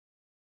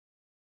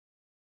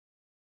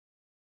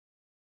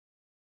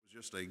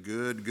Just a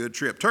good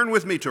trip. Turn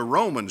with me to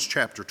Romans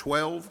chapter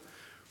 12,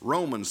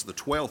 Romans the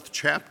 12th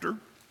chapter,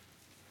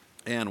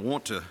 and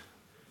want to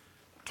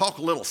talk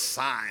a little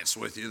science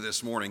with you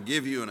this morning,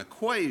 give you an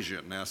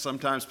equation. Now,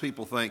 sometimes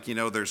people think,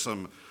 there's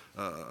a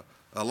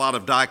lot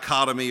of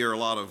dichotomy or a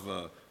lot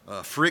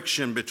of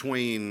friction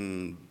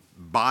between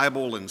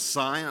Bible and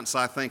science.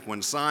 I think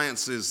when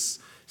science is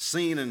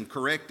seen and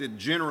corrected,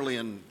 generally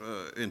and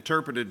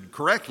interpreted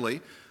correctly,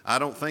 I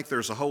don't think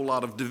there's a whole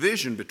lot of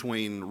division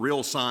between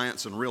real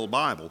science and real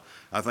Bible.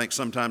 I think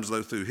sometimes,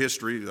 though, through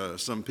history,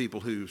 some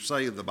people who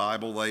say the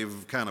Bible,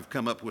 they've kind of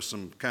come up with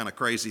some kind of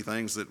crazy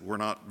things that were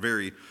not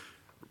very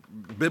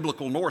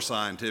biblical nor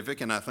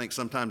scientific, and I think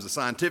sometimes the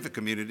scientific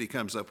community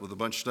comes up with a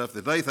bunch of stuff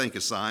that they think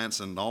is science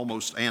and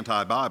almost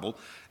anti-Bible,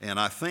 and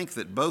I think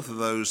that both of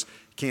those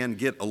can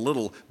get a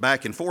little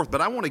back and forth.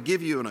 But I want to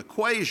give you an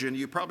equation.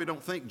 You probably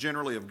don't think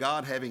generally of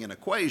God having an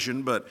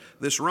equation, but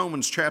this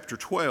Romans chapter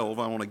 12,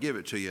 I want to give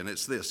it to you, and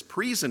it's this: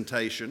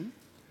 presentation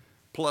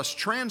plus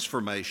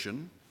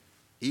transformation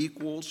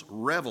equals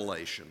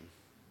revelation.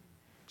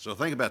 So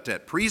think about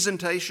that.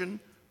 Presentation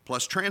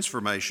plus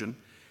transformation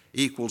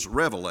equals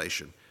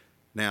revelation.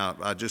 Now,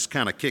 I just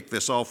kind of kick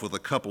this off with a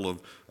couple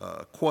of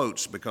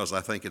quotes because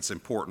I think it's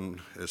important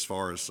as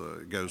far as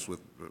it goes with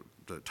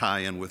to tie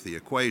in with the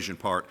equation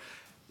part.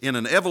 In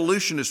an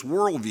evolutionist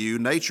worldview,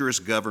 nature is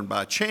governed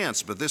by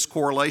chance, but this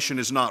correlation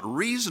is not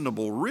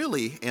reasonable,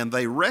 really, and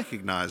they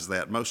recognize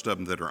that, most of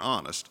them that are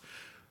honest.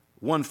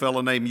 One fellow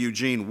named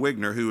Eugene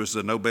Wigner, who was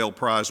a Nobel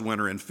Prize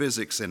winner in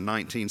physics in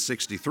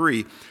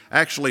 1963,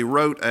 actually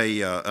wrote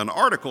an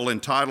article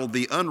entitled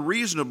 "The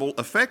Unreasonable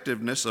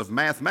Effectiveness of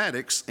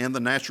Mathematics and the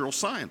Natural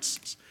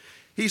Sciences."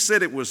 He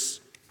said it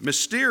was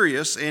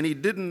mysterious and he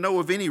didn't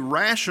know of any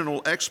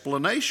rational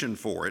explanation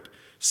for it,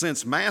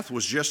 since math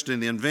was just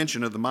an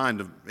invention of the mind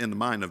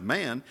of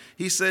man.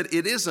 He said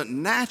it isn't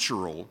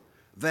natural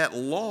that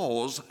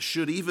laws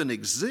should even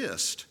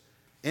exist,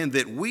 and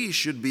that we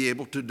should be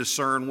able to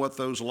discern what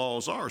those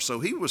laws are. So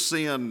he was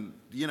seeing,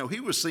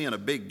 a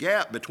big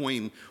gap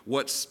between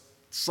what's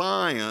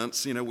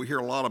science. We hear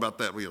a lot about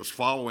that. We was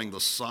following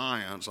the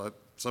science.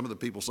 Some of the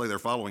people say they're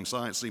following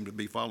science seem to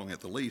be following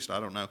it the least. I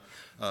don't know.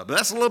 But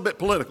that's a little bit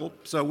political,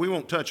 so we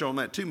won't touch on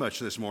that too much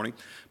this morning.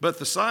 But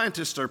the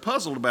scientists are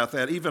puzzled about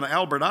that. Even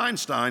Albert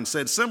Einstein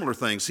said similar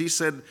things. He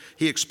said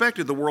he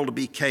expected the world to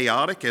be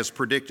chaotic as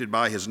predicted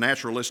by his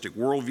naturalistic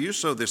worldview.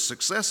 So the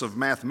success of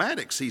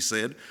mathematics, he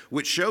said,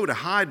 which showed a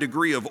high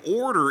degree of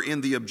order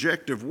in the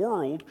objective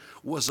world,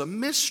 was a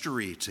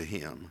mystery to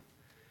him.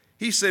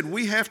 He said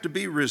we have to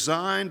be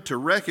resigned to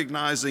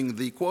recognizing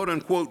the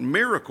quote-unquote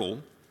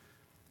miracle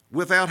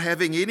without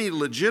having any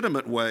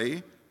legitimate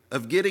way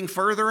of getting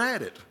further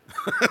at it.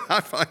 I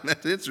find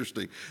that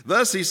interesting.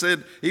 Thus, he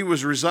said he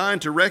was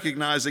resigned to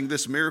recognizing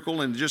this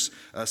miracle, and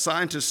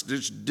scientists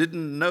just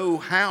didn't know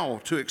how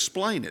to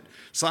explain it.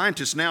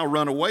 Scientists now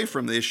run away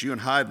from the issue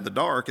and hide in the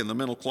dark in the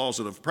mental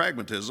closet of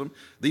pragmatism.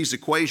 These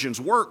equations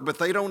work, but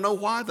they don't know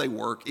why they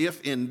work,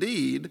 if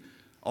indeed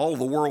all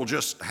the world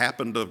just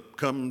happened to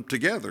come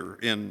together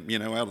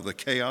out of the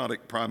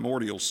chaotic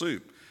primordial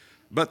soup.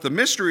 But the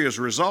mystery is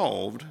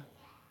resolved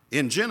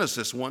in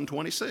Genesis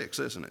 1:26,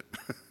 isn't it?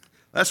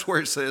 That's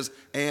where it says,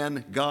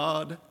 and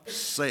God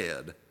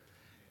said.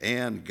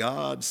 And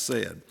God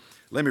said.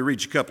 Let me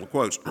read you a couple of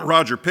quotes.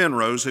 Roger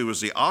Penrose, who was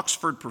the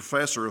Oxford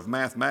professor of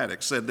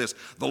mathematics, said this: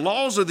 the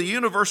laws of the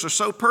universe are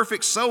so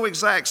perfect, so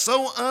exact,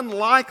 so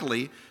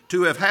unlikely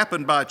to have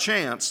happened by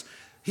chance.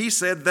 He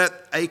said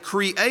that a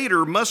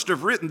creator must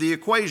have written the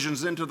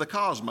equations into the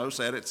cosmos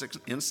at its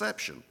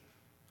inception.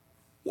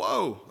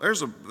 Whoa,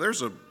 there's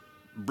a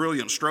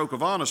brilliant stroke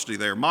of honesty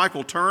there.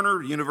 Michael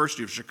Turner,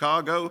 University of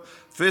Chicago,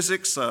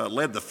 physics,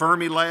 led the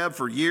Fermi Lab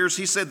for years.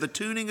 He said the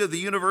tuning of the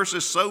universe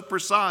is so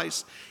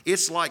precise,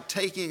 it's like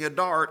taking a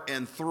dart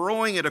and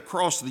throwing it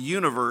across the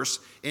universe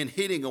and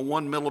hitting a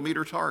 1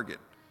 millimeter target.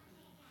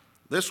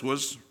 This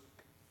was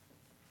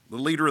the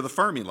leader of the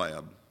Fermi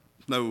Lab.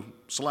 No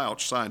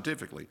slouch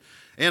scientifically.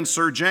 And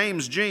Sir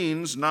James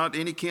Jeans, not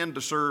any kin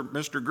to Sir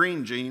Mr.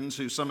 Green Jeans,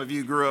 who some of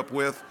you grew up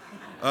with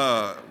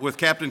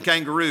Captain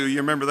Kangaroo. You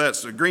remember that,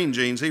 Sir Green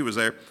Jeans, he was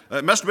there.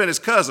 It must have been his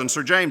cousin,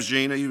 Sir James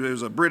Jeans. He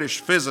was a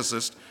British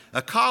physicist.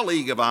 A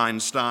colleague of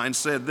Einstein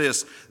said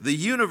this: the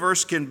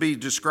universe can be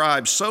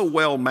described so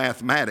well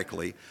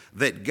mathematically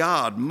that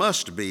God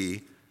must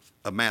be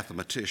a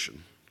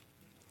mathematician.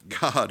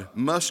 God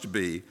must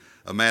be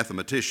a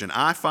mathematician.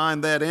 I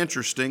find that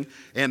interesting,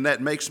 and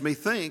that makes me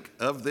think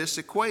of this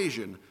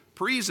equation.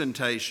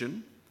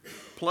 Presentation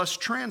plus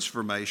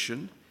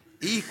transformation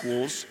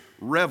equals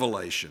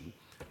revelation.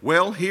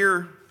 Well,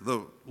 here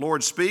the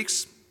Lord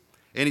speaks,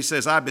 and he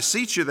says, I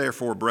beseech you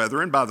therefore,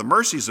 brethren, by the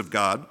mercies of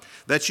God,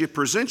 that you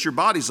present your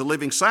bodies a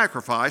living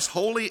sacrifice,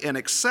 holy and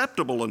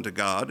acceptable unto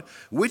God,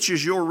 which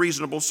is your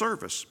reasonable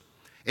service.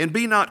 And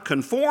be not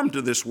conformed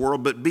to this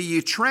world, but be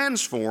ye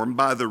transformed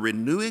by the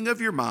renewing of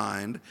your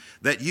mind,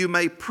 that you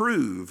may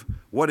prove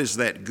what is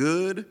that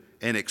good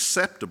and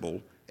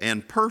acceptable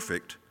and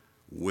perfect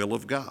will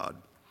of God.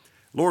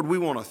 Lord, we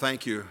want to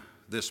thank you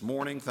this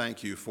morning.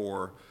 Thank you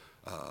for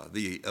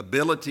the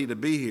ability to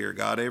be here.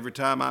 God, every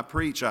time I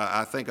preach,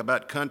 I think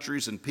about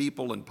countries and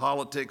people and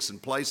politics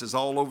and places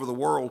all over the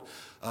world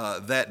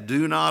that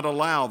do not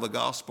allow the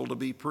gospel to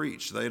be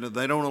preached. They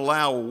don't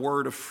allow a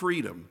word of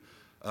freedom,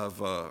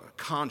 of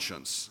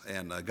conscience.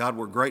 And God,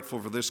 we're grateful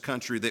for this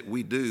country that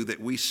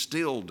we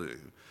still do.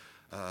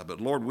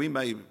 But Lord, we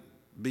may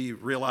be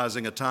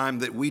realizing a time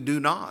that we do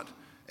not.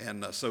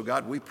 And so,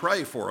 God, we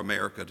pray for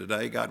America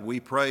today. God,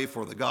 we pray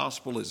for the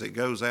gospel as it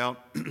goes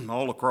out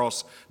all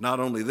across not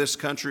only this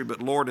country,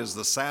 but, Lord, as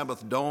the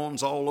Sabbath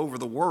dawns all over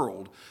the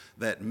world,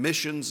 that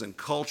missions and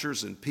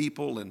cultures and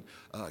people and,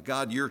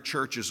 God, your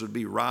churches would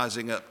be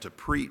rising up to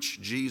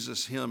preach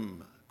Jesus,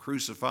 Him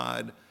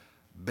crucified,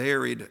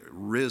 buried,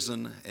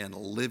 risen, and a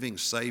living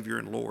Savior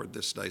and Lord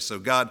this day. So,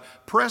 God,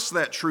 press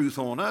that truth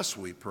on us,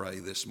 we pray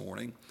this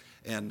morning.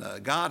 And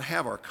God,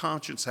 have our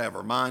conscience, have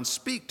our mind.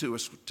 Speak to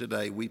us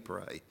today, we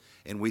pray.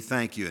 And we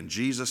thank you in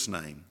Jesus'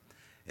 name.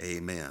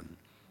 Amen.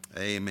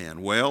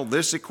 Amen. Well,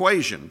 this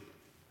equation,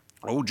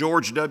 old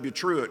George W.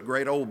 Truett,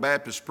 great old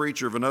Baptist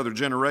preacher of another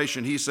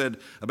generation, he said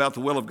about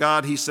the will of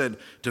God, he said,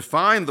 to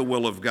find the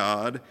will of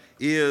God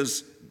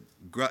is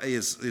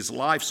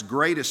life's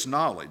greatest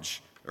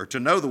knowledge, or to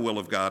know the will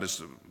of God is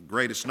the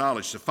greatest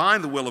knowledge. To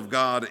find the will of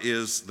God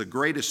is the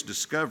greatest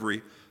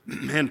discovery,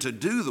 and to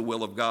do the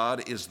will of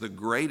God is the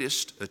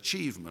greatest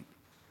achievement.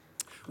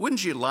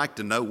 Wouldn't you like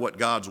to know what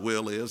God's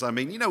will is? I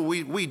mean,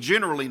 we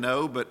generally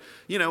know, but,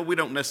 we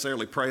don't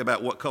necessarily pray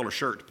about what color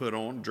shirt to put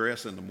on,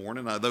 dress in the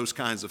morning, those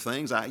kinds of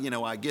things.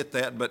 I get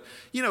that. But,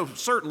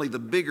 certainly the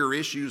bigger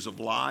issues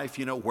of life,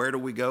 where do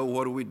we go?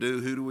 What do we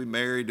do? Who do we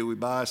marry? Do we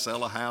buy,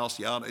 sell a house?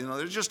 Yada,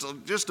 there's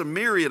just a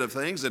myriad of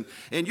things.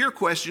 And your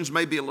questions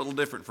may be a little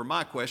different from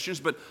my questions,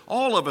 but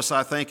all of us,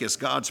 I think, as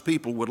God's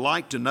people would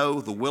like to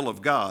know the will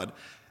of God.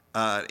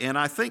 And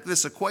I think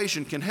this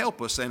equation can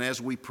help us. And as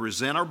we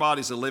present our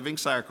bodies a living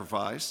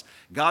sacrifice,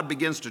 God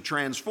begins to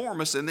transform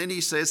us. And then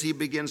He says He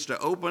begins to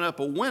open up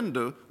a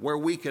window where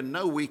we can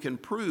know, we can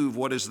prove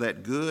what is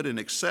that good and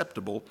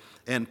acceptable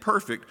and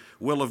perfect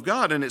will of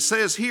God. And it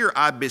says here,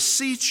 I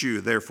beseech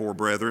you, therefore,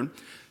 brethren.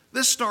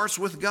 This starts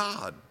with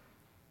God.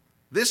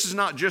 This is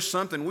not just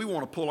something we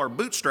want to pull our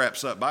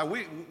bootstraps up by.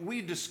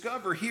 We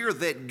discover here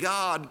that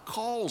God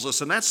calls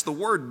us, and that's the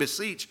word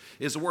beseech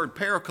is the word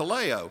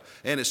parakaleo,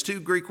 and it's two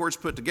Greek words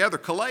put together.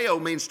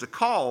 Kaleo means to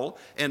call,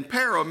 and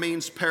para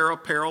means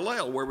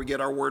parallel, where we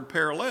get our word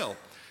parallel.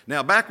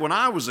 Now, back when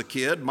I was a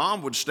kid,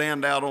 Mom would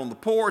stand out on the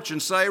porch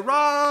and say,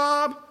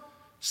 Rob,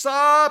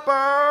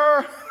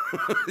 supper.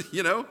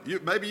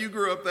 Maybe you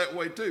grew up that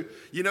way too.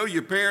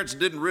 Your parents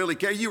didn't really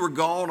care. You were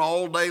gone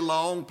all day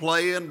long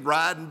playing,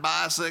 riding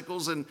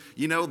bicycles, and,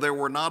 there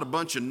were not a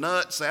bunch of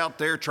nuts out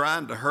there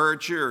trying to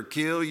hurt you or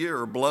kill you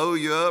or blow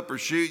you up or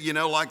shoot,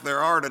 like there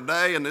are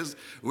today. And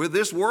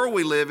this world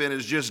we live in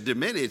is just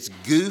diminished. It's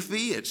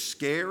goofy. It's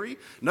scary.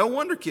 No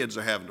wonder kids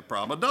are having a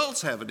problem.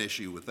 Adults have an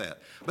issue with that.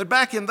 But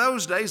back in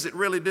those days, it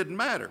really didn't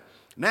matter.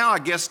 Now, I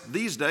guess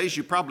these days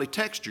you probably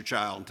text your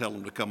child and tell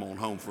them to come on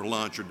home for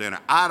lunch or dinner.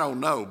 I don't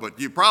know, but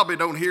you probably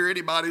don't hear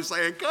anybody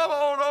saying, come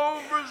on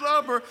home for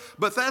supper.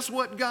 But that's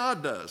what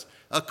God does.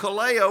 A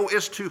kaleo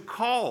is to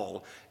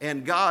call,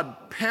 and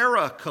God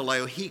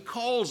parakaleo, He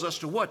calls us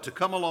to what? To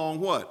come along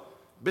what?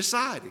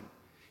 Beside Him.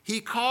 He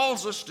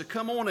calls us to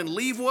come on and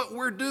leave what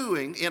we're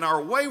doing in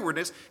our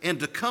waywardness and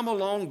to come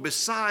along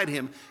beside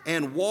Him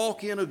and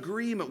walk in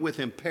agreement with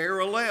Him,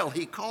 parallel.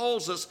 He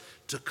calls us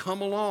to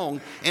come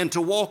along and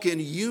to walk in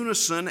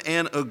unison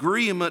and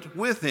agreement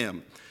with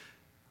Him.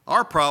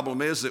 Our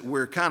problem is that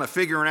we're kind of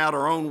figuring out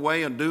our own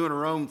way and doing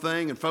our own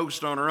thing and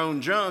focused on our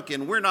own junk,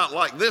 and we're not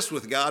like this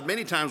with God.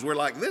 Many times we're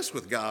like this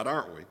with God,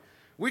 aren't we?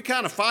 We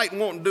kind of fight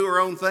and want to do our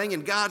own thing,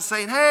 and God's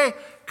saying, hey,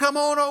 come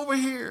on over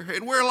here.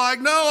 And we're like,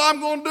 no, I'm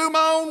going to do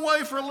my own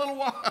way for a little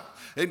while.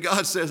 And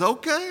God says,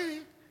 okay,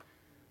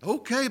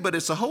 but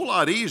it's a whole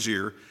lot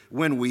easier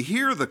when we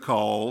hear the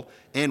call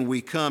and we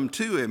come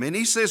to Him. And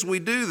He says we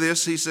do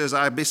this. He says,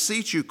 I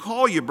beseech you,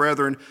 call you,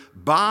 brethren,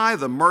 by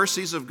the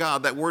mercies of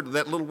God. That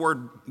little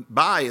word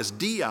by is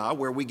dia,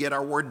 where we get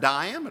our word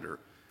diameter.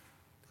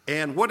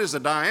 And what is a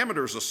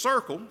diameter? Is a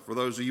circle. For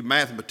those of you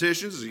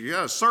mathematicians, you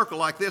got a circle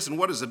like this, and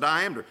what is a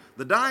diameter?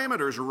 The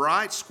diameter is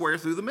right square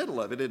through the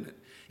middle of it, isn't it?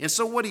 And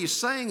so what He's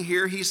saying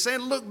here, He's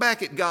saying, look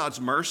back at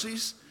God's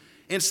mercies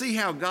and see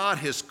how God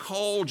has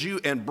called you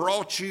and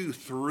brought you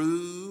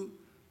through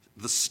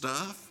the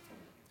stuff.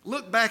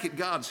 Look back at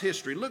God's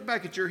history. Look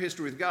back at your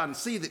history with God and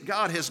see that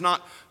God has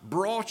not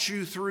brought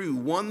you through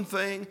one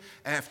thing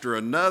after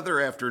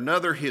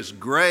another, His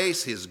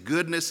grace, His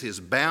goodness, His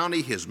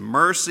bounty, His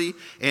mercy.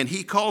 And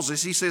He calls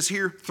us, He says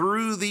here,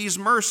 through these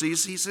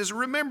mercies, He says,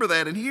 remember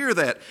that and hear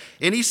that.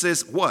 And He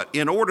says, what?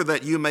 In order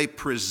that you may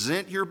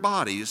present your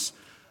bodies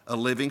a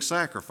living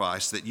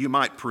sacrifice, that you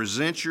might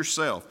present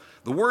yourself.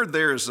 The word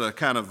there is a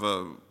kind of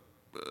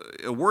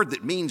a word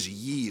that means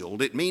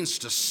yield. It means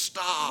to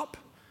stop.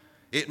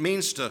 It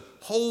means to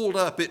hold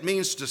up. It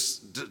means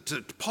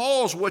to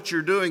pause what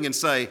you're doing and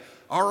say,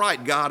 all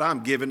right, God,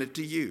 I'm giving it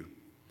to you.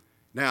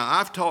 Now,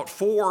 I've taught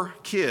 4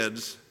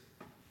 kids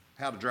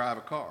how to drive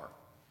a car.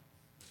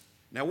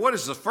 Now, what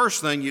is the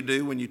first thing you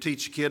do when you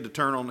teach a kid to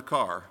turn on the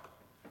car?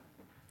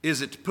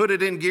 Is it to put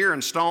it in gear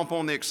and stomp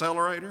on the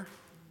accelerator?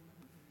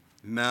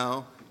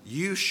 No.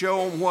 You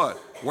show them what?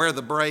 Where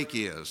the brake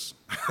is.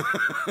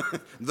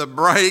 The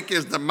brake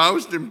is the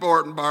most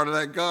important part of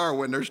that car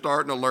when they're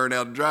starting to learn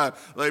how to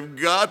drive. They've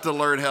got to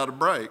learn how to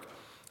brake.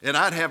 And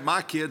I'd have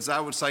my kids, I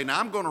would say, now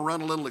I'm going to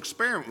run a little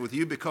experiment with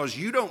you because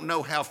you don't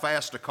know how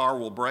fast a car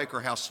will brake or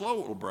how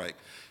slow it will brake.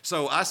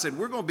 So I said,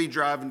 we're going to be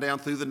driving down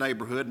through the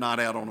neighborhood, not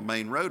out on a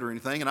main road or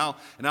anything. And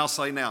I'll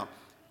say, now,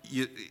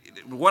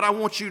 what I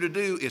want you to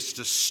do is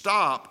to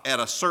stop at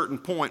a certain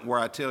point where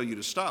I tell you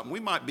to stop. And we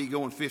might be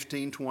going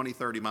 15, 20,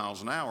 30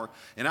 miles an hour,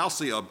 and I'll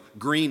see a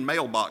green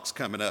mailbox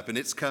coming up, and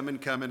it's coming.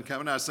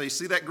 I say,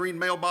 see that green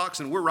mailbox?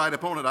 And we're right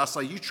up on it. I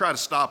say, you try to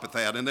stop at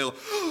that. And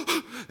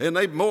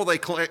they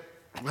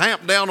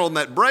clamp down on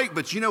that brake,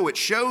 but it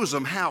shows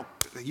them how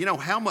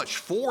much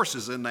force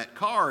is in that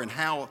car and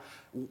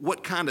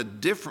what kind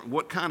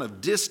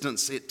of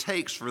distance it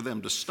takes for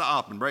them to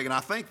stop and brake. And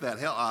I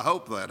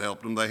hope that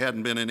helped them. They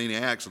hadn't been in any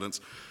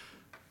accidents.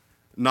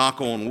 Knock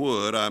on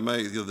wood.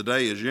 The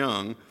day is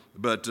young,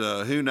 but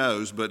who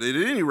knows? But at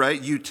any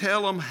rate, you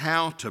tell them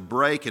how to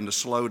brake and to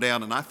slow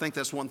down. And I think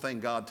that's one thing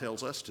God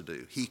tells us to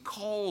do. He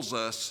calls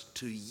us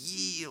to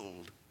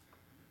yield.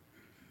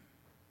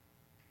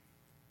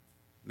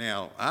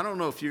 Now, I don't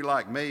know if you're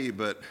like me,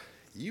 but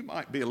you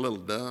might be a little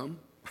dumb.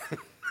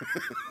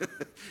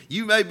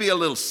 You may be a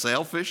little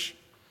selfish.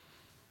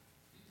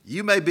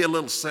 You may be a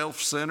little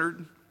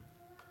self-centered.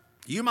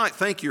 You might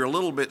think you're a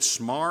little bit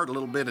smart, a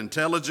little bit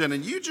intelligent,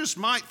 and you just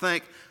might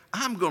think,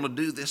 I'm going to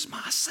do this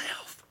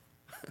myself.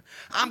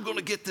 I'm going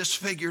to get this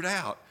figured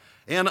out.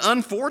 And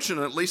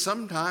unfortunately,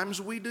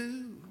 sometimes we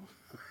do.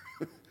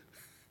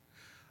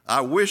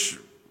 I wish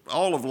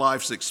all of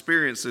life's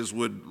experiences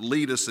would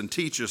lead us and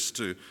teach us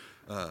to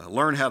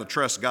learn how to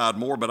trust God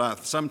more, but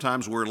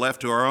sometimes we're left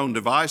to our own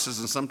devices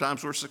and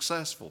sometimes we're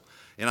successful.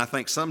 And I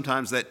think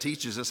sometimes that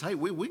teaches us, hey,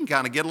 we can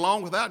kind of get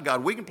along without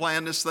God. We can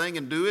plan this thing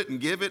and do it and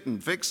give it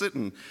and fix it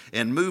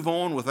and move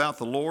on without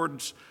the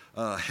Lord's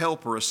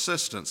help or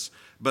assistance.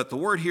 But the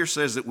word here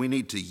says that we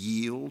need to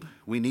yield.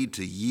 We need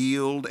to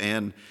yield.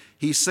 And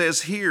he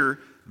says here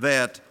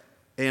that,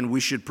 and we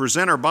should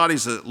present our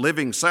bodies a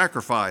living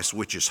sacrifice,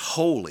 which is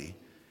holy,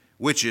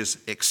 which is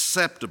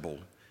acceptable.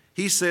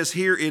 He says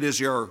here, it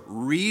is your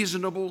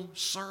reasonable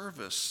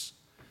service.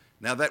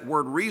 Now that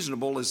word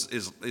reasonable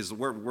is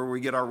where we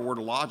get our word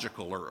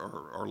logical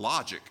or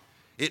logic.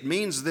 It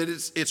means that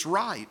it's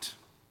right.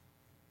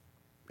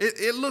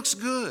 It looks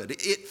good.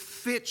 It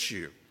fits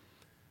you.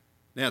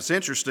 Now it's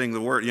interesting, the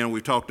word,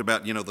 we've talked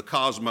about, the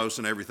cosmos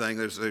and everything.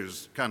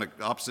 There's kind of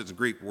opposites in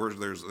Greek words.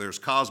 There's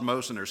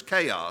cosmos and there's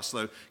chaos.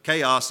 So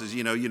chaos is,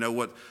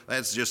 what,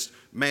 that's just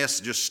mess,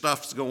 just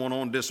stuff's going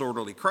on,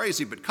 disorderly,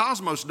 crazy. But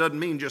cosmos doesn't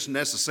mean just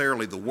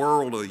necessarily the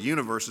world or the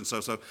universe and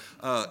so.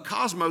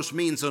 Cosmos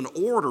means an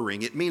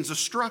ordering. It means a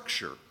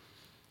structure.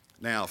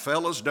 Now,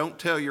 fellas, don't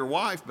tell your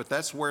wife, but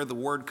that's where the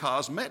word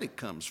cosmetic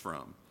comes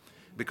from.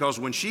 Because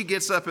when she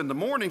gets up in the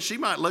morning, she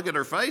might look at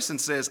her face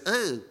and says,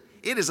 oh,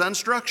 it is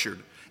unstructured.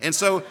 And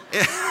so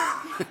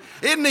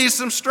it needs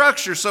some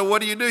structure. So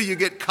what do? You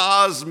get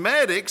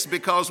cosmetics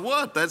because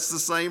what? That's the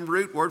same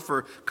root word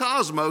for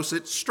cosmos.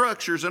 It's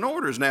structures and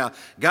orders. Now,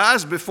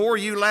 guys, before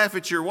you laugh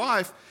at your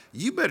wife,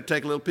 you better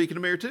take a little peek in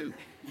the mirror too.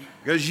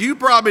 Because you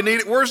probably need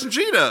it worse than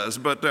she does.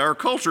 But our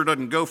culture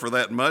doesn't go for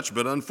that much,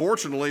 but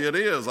unfortunately it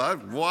is. I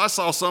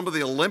saw some of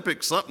the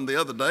Olympics something the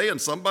other day,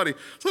 and some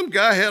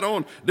guy had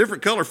on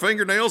different color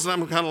fingernails, and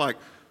I'm kind of like,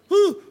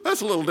 ooh,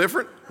 that's a little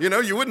different. You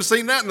wouldn't have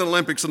seen that in the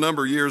Olympics a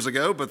number of years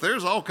ago, but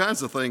there's all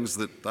kinds of things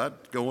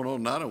that going on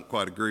and I don't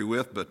quite agree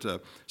with. But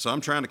so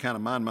I'm trying to kind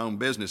of mind my own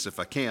business if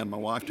I can. My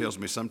wife tells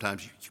me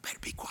sometimes, you better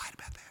be quiet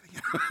about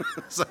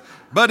that.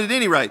 But at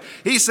any rate,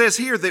 he says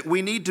here that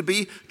we need to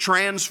be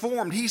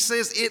transformed. He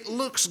says it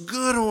looks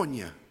good on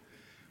you.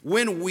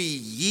 When we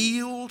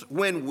yield,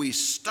 when we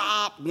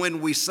stop,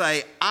 when we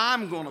say,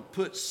 I'm going to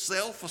put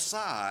self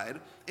aside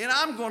and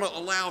I'm going to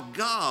allow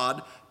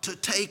God to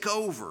take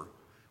over.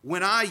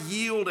 When I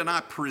yield and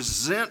I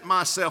present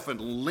myself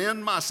and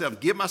lend myself,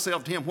 give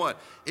myself to Him, what?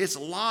 It's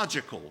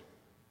logical.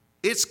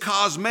 It's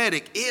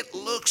cosmetic. It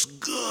looks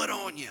good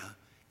on you.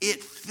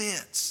 It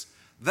fits.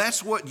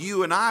 That's what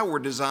you and I were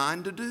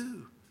designed to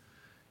do.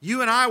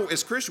 You and I,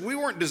 as Christians, we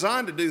weren't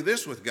designed to do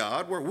this with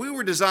God. We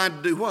were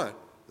designed to do what?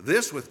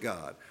 This with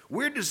God.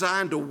 We're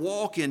designed to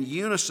walk in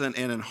unison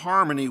and in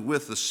harmony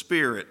with the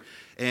Spirit.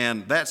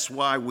 And that's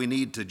why we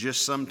need to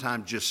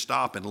sometimes just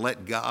stop and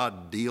let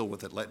God deal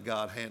with it, let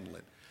God handle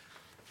it.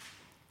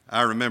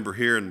 I remember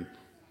hearing,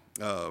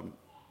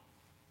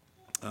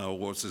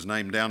 what's his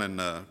name, down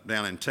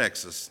in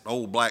Texas,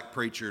 old black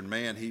preacher, and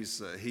man,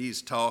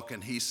 he's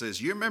talking. He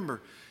says, you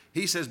remember?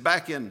 He says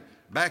back in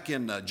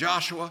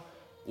Joshua,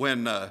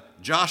 when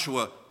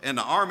Joshua and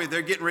the army,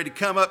 they're getting ready to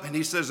come up, and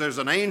he says there's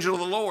an angel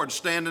of the Lord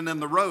standing in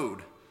the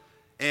road,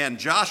 and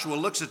Joshua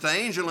looks at the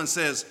angel and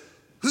says,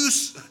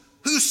 whose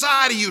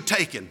side are you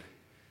taking?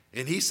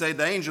 And he said,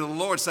 the angel of the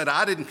Lord said,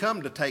 I didn't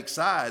come to take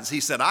sides. He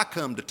said, I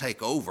come to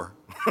take over.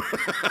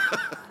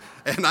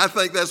 And I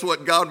think that's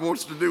what God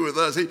wants to do with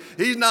us.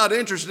 He's not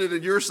interested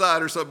in your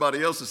side or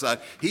somebody else's side.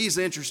 He's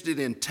interested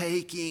in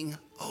taking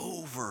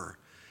over.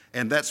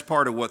 And that's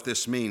part of what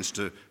this means,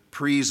 to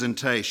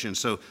presentation.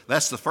 So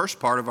that's the first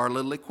part of our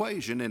little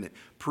equation, isn't it?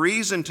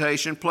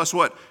 Presentation plus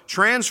what?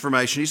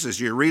 Transformation. He says,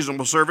 your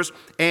reasonable service.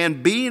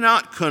 And be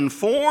not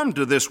conformed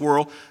to this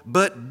world,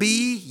 but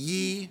be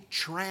ye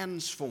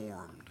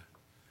transformed.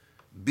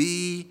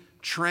 Be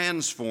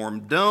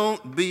transformed.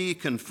 Don't be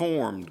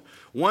conformed.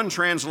 One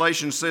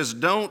translation says,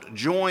 don't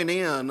join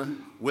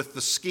in with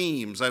the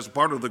schemes. As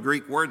part of the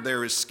Greek word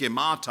there is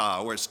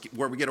schemata,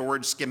 where we get a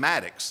word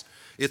schematics.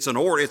 It's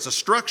a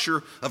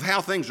structure of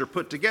how things are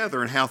put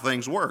together and how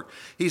things work.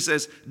 He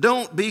says,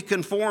 don't be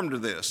conformed to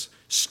this.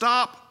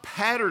 Stop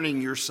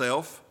patterning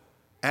yourself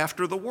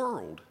after the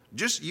world.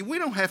 We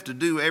don't have to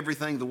do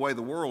everything the way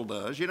the world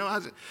does. You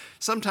know,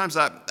 sometimes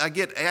I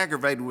get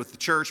aggravated with the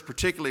church,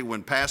 particularly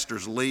when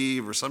pastors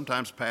leave or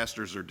sometimes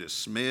pastors are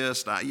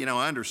dismissed. I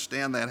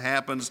understand that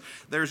happens.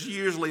 There's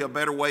usually a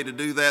better way to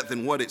do that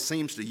than what it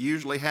seems to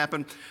usually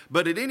happen.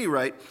 But at any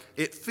rate,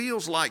 it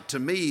feels like to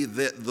me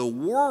that the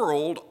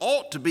world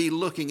ought to be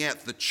looking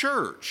at the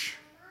church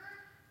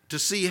to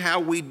see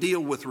how we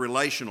deal with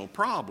relational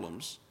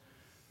problems.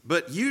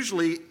 But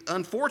usually,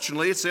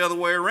 unfortunately, it's the other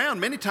way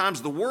around. Many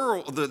times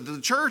the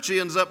church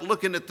ends up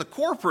looking at the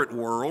corporate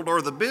world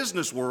or the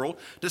business world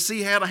to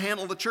see how to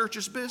handle the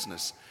church's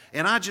business.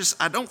 And I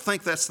don't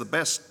think that's the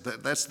best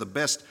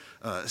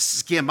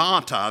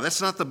schemata.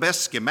 That's not the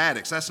best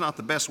schematics. That's not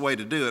the best way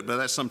to do it, but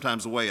that's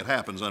sometimes the way it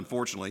happens,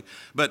 unfortunately.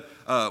 But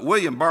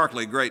William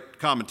Barclay, great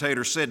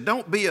commentator, said,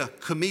 don't be a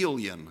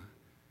chameleon.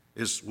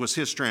 Was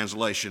his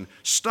translation.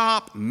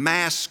 Stop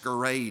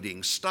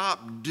masquerading.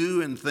 Stop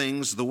doing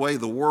things the way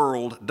the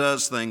world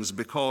does things,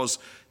 because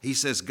he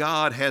says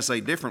God has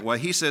a different way.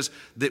 He says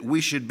that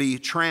we should be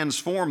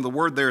transformed. The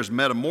word there is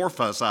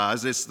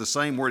metamorphosized. It's the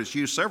same word. It's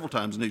used several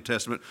times in the New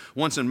Testament.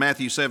 Once in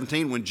Matthew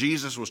 17 when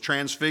Jesus was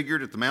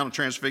transfigured at the Mount of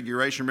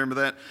Transfiguration. Remember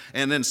that?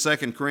 And then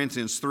 2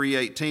 Corinthians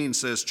 3:18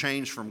 says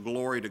change from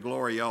glory to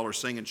glory. Y'all are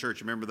singing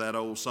church. Remember that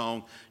old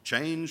song?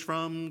 Change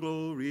from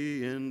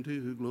glory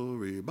into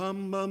glory.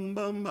 Bum, bum,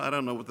 bum. I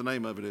don't know what the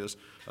name of it is.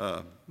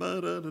 Y'all,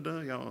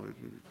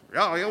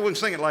 we can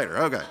sing it later.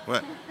 Okay.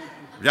 Well,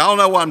 y'all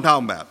know what I'm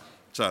talking about.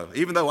 So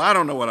even though I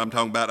don't know what I'm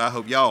talking about, I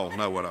hope y'all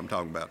know what I'm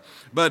talking about.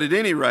 But at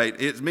any rate,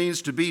 it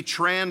means to be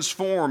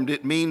transformed.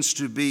 It means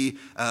to be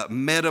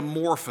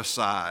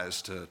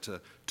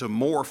metamorphosized, to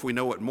morph. We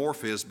know what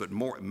morph is, but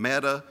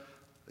meta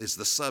is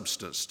the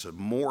substance, to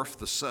morph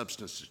the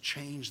substance, to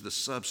change the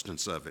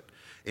substance of it.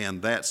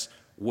 And that's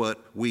what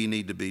we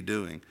need to be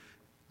doing.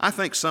 I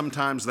think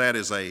sometimes that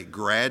is a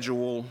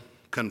gradual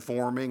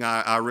conforming.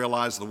 I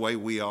realize the way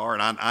we are,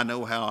 and I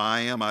know how I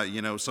am.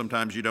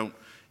 Sometimes you don't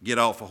get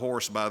off a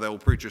horse, by the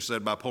old preacher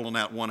said, by pulling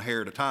out one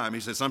hair at a time. He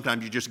said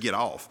sometimes you just get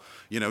off.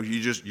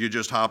 You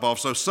just hop off.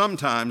 So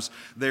sometimes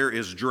there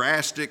is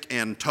drastic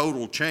and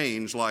total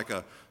change, like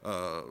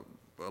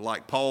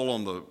Paul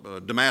on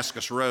the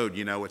Damascus Road.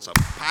 It's a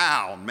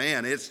pow,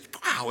 man. It's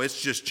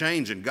just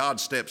changing. God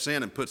steps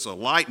in and puts a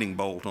lightning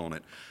bolt on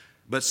it.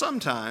 But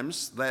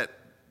sometimes that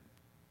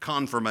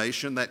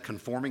confirmation, that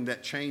conforming,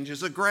 that change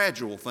is a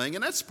gradual thing,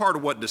 and that's part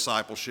of what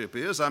discipleship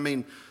is. I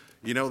mean,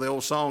 the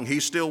old song,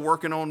 He's still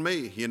working on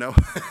me,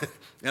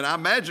 And I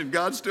imagine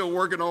God's still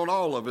working on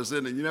all of us,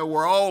 isn't it?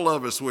 We're all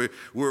of us.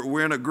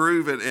 We're in a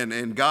groove,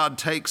 and God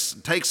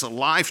takes a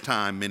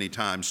lifetime many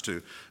times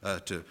to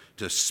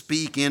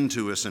speak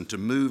into us and to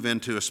move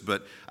into us.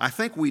 But I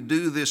think we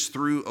do this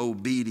through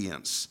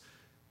obedience.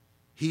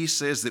 He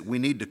says that we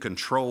need to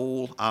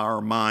control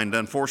our mind.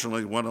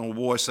 Unfortunately, one old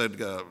boy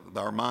said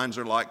our minds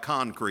are like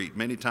concrete.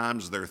 Many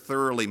times they're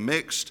thoroughly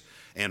mixed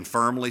and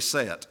firmly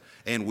set,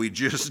 and we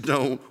just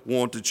don't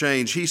want to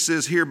change. He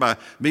says here,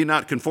 be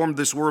not conformed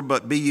to this world,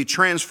 but be ye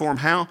transformed.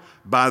 How?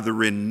 By the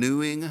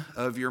renewing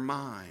of your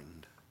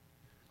mind.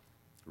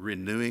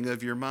 Renewing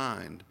of your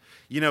mind.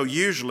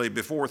 Usually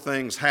before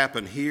things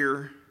happen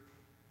here,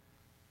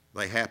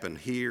 they happen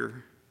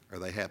here or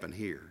they happen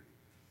here.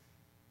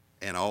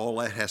 And all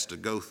that has to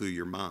go through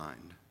your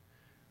mind.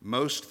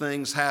 Most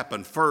things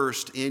happen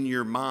first in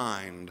your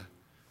mind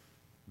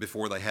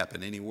before they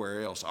happen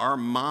anywhere else. Our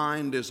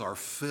mind is our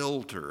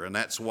filter, and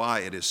that's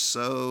why it is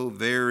so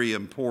very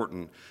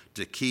important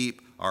to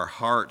keep our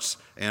hearts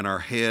and our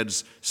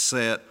heads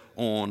set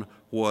on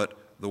what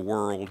the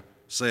world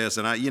says.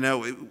 And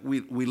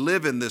we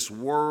live in this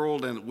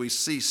world, and we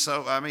see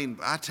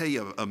I tell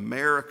you,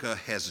 America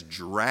has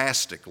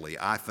drastically,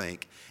 I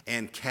think,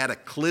 and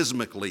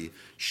cataclysmically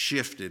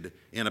shifted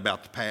in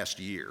about the past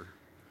year.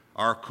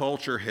 Our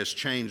culture has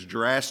changed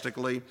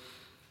drastically.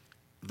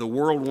 The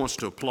world wants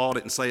to applaud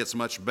it and say it's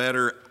much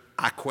better.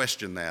 I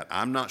question that.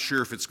 I'm not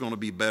sure if it's going to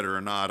be better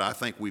or not. I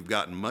think we've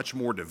gotten much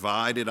more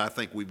divided. I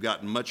think we've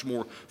gotten much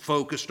more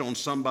focused on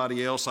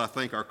somebody else. I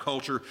think our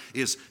culture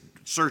is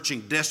searching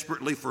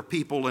desperately for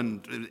people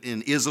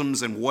in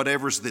isms and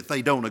whatevers that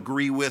they don't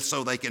agree with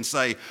so they can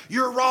say,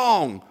 you're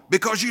wrong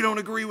because you don't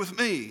agree with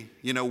me.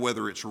 You know,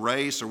 whether it's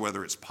race or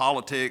whether it's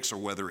politics or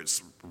whether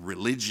it's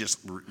religious.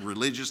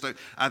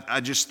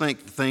 I just think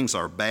things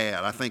are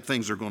bad. I think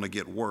things are going to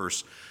get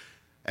worse.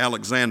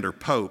 Alexander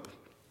Pope,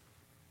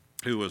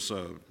 who was,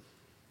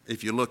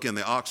 if you look in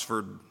the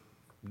Oxford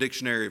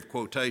Dictionary of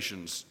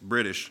Quotations,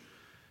 British,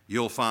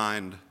 you'll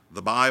find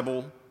the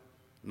Bible.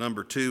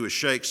 Number 2 is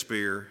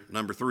Shakespeare.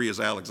 Number 3 is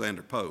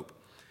Alexander Pope.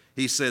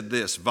 He said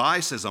this: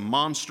 vice is a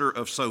monster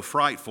of so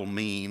frightful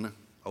mien,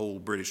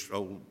 old,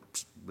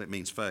 that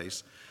means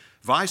face.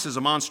 Vice is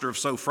a monster of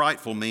so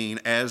frightful mien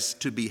as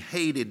to be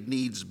hated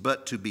needs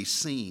but to be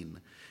seen.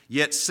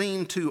 Yet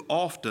seen too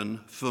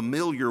often,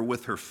 familiar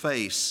with her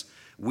face,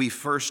 we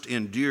first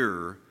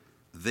endure,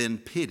 then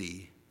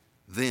pity,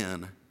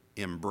 then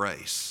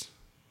embrace.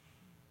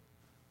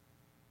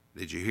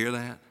 Did you hear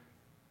that?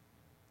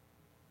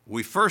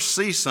 We first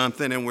see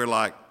something and we're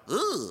like,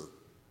 ugh.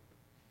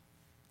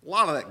 A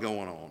lot of that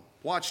going on.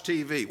 Watch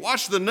TV.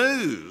 Watch the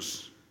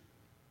news.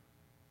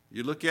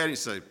 You look at it and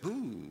say,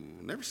 ooh,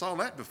 never saw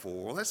that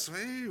before.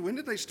 Hey, when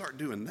did they start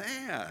doing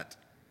that?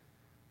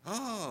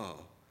 Oh.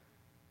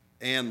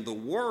 And the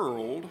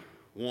world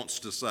wants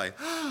to say,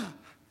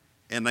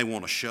 and they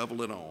want to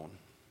shovel it on.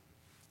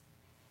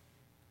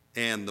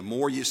 And the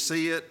more you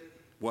see it,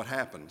 what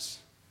happens?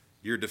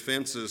 Your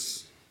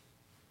defenses,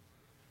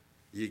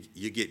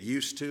 you get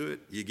used to it.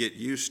 You get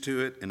used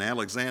to it. And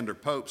Alexander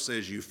Pope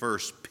says you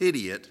first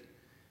pity it,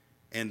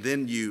 and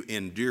then you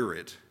endure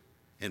it.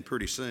 And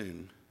pretty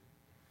soon,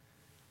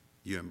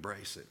 you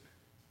embrace it.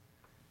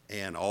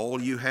 And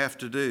all you have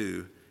to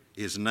do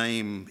is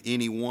name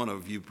any one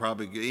of you,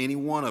 probably any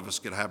one of us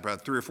could have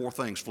about 3 or 4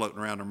 things floating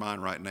around our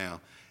mind right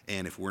now.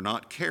 And if we're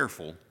not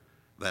careful,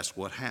 that's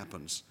what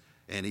happens.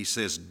 And he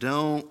says,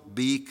 don't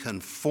be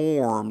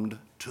conformed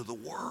to the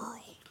world.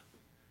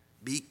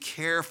 Be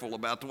careful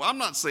about the world. I'm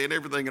not saying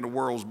everything in the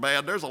world's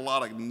bad. There's a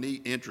lot of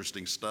neat,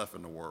 interesting stuff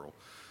in the world.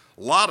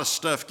 A lot of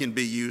stuff can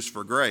be used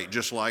for great,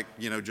 just like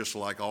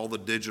all the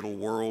digital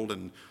world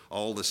and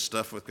all this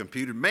stuff with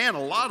computer. Man,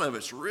 a lot of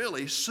it's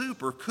really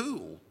super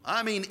cool.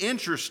 I mean,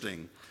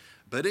 interesting.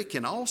 But it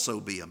can also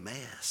be a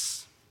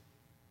mess.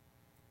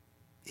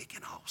 It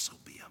can also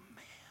be a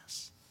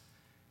mess.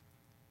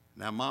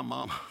 Now, my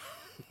mama,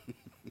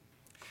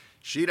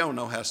 she don't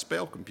know how to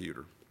spell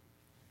computer.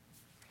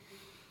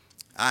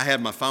 I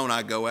had my phone,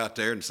 I go out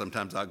there, and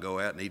sometimes I'll go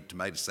out and eat a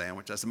tomato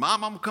sandwich. I said,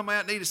 Mom, I'm going to come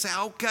out and eat a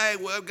sandwich. Okay,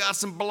 well, I've got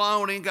some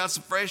bologna, got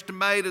some fresh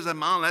tomatoes. I said,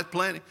 Mom, that's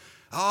plenty.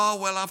 Oh,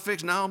 well, I'll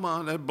fix, no,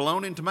 Mom, that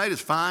bologna and tomatoes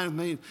fine with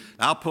me.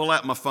 I'll pull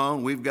out my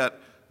phone. We've got,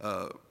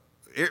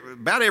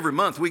 about every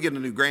month, we get a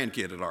new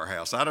grandkid at our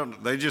house.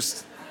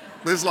 This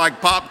is like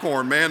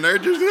popcorn, man. They're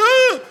just,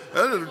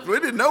 we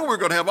didn't know we were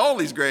going to have all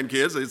these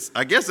grandkids.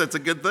 I guess that's a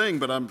good thing,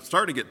 but I'm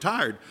starting to get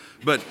tired.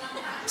 But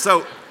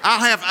so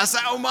I say,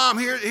 oh, Mom,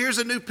 here's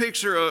a new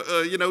picture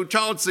of,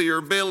 Chauncey or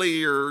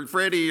Billy or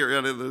Freddie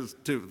or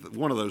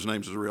one of those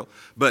names is real.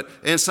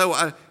 And so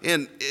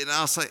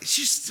I'll say,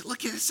 she's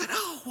looking at it and said,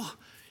 oh,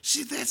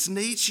 see, that's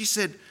neat. She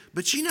said,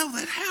 but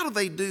how do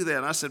they do that?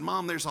 And I said,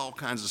 Mom, there's all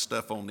kinds of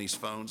stuff on these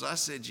phones. I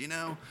said,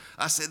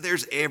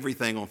 there's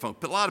everything on phones.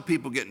 But a lot of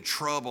people get in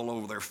trouble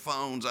over their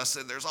phones. I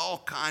said, there's all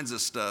kinds of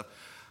stuff.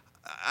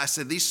 I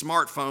said, these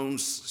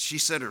smartphones, she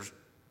said, are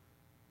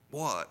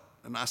what?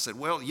 And I said,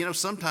 well,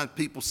 sometimes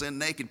people send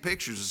naked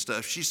pictures and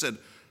stuff. She said,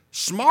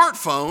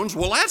 smartphones?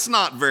 Well, that's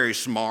not very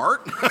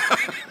smart.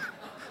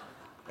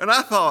 And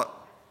I thought,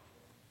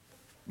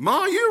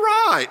 Ma, you're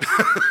right.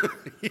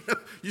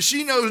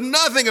 She knows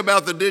nothing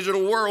about the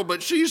digital world,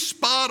 but she's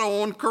spot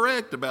on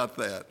correct about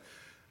that.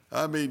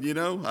 I mean,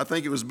 I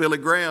think it was Billy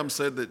Graham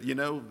said that,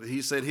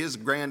 he said his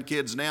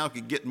grandkids now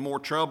could get in more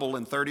trouble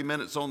in 30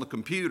 minutes on the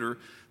computer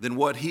than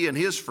what he and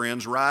his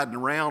friends riding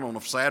around on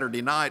a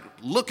Saturday night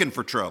looking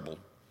for trouble.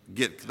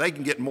 They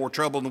can get in more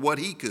trouble than what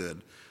he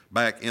could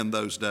back in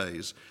those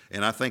days.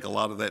 And I think a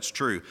lot of that's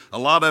true. A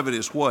lot of it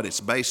is what? It's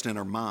based in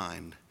our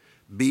mind.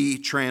 Be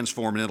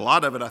transformed. And a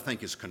lot of it, I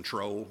think, is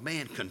control.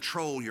 Man,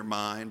 control your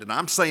mind. And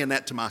I'm saying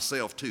that to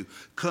myself, too.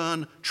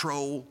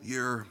 Control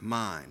your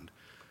mind.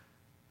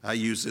 I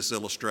use this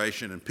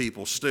illustration, and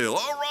people still,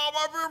 oh, Rob,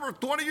 I remember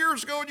 20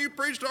 years ago when you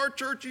preached at our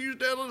church, you used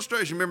that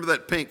illustration. Remember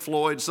that Pink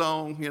Floyd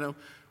song,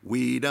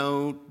 We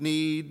don't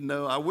need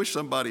no, I wish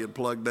somebody had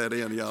plugged that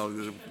in, y'all.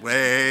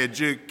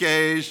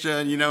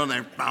 Education, and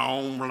they're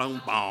boom,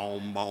 boom,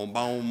 boom, boom,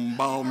 boom,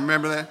 boom.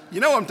 Remember that? You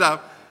know what I'm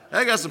talking about.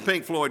 I got some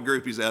Pink Floyd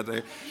groupies out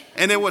there.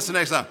 And then what's the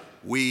next song?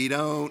 We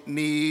don't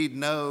need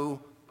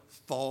no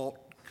thought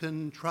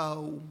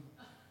control.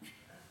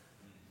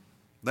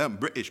 Them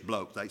British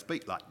blokes, they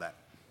speak like that.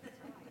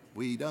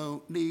 We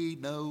don't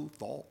need no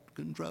thought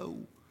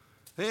control.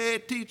 Hey,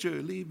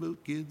 teacher, leave those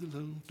kids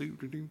alone.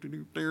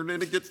 And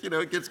then it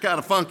gets kind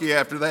of funky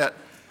after that.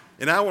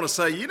 And I want to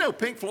say,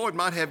 Pink Floyd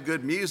might have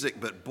good music,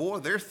 but boy,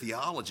 their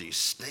theology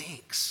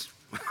stinks.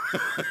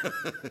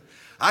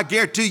 I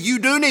guarantee you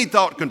do need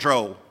thought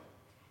control.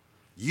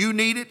 You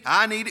need it,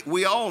 I need it,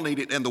 we all need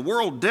it, and the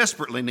world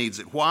desperately needs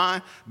it.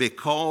 Why?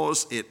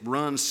 Because it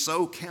runs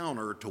so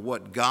counter to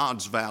what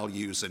God's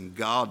values and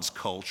God's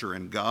culture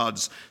and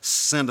God's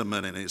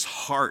sentiment and His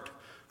heart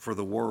for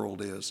the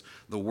world is.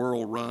 The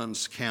world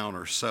runs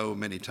counter so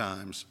many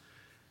times.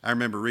 I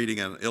remember reading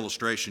an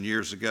illustration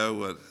years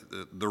ago,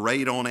 the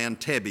raid on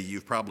Entebbe.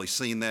 You've probably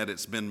seen that.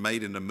 It's been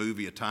made into a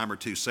movie a time or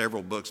two,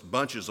 several books,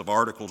 bunches of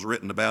articles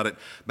written about it.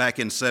 Back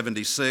in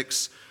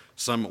 '76,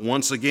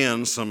 once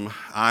again, some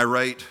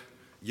irate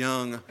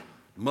young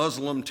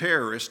Muslim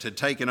terrorists had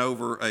taken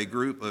over a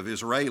group of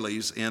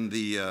Israelis in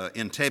the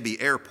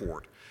Entebbe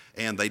airport,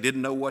 and they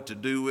didn't know what to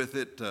do with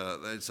it.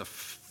 It's a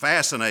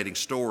fascinating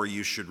story.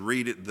 You should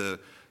read it. The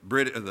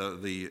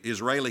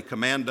Israeli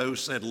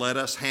commandos said, "Let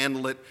us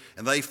handle it,"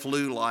 and they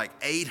flew like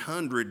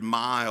 800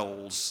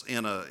 miles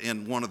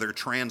in one of their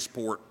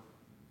transport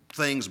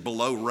things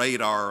below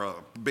radar, a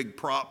big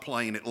prop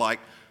plane at like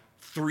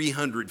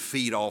 300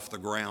 feet off the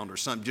ground or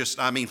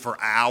something, for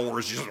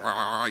hours,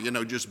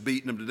 just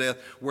beating them to death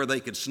where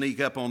they could sneak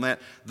up on that.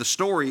 The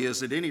story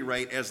is, at any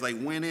rate, as they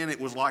went in, it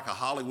was like a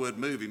Hollywood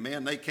movie.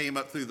 Man, they came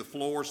up through the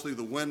floors, through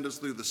the windows,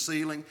 through the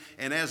ceiling,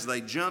 and as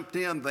they jumped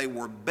in, they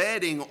were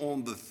betting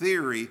on the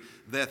theory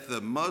that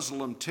the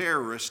Muslim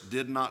terrorists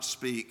did not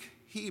speak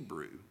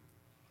Hebrew.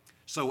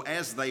 So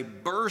as they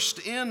burst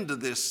into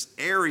this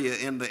area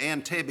in the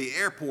Entebbe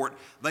airport,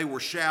 they were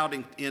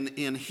shouting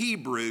in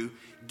Hebrew,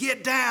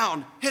 "Get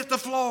down, hit the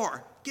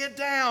floor, get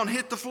down,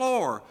 hit the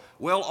floor."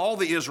 Well, all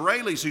the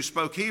Israelis who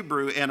spoke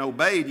Hebrew and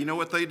obeyed, you know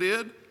what they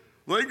did?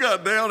 They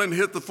got down and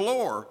hit the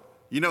floor.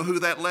 You know who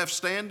that left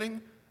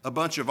standing? A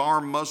bunch of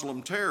armed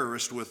Muslim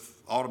terrorists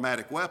with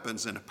automatic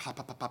weapons, and pop,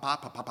 pop, pop, pop,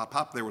 pop, pop, pop,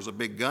 pop. There was a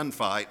big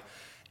gunfight,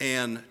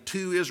 and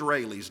 2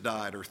 Israelis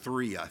died, or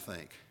 3, I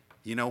think.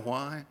 You know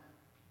why?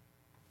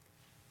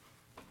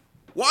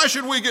 "Why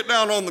should we get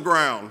down on the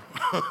ground?"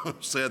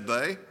 said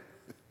they.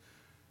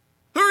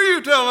 "Who are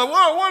you telling?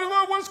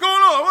 What's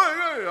going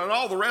on?" And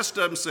all the rest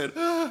of them said,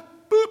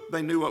 boop.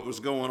 They knew what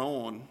was going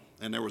on,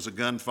 and there was a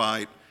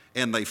gunfight,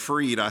 and they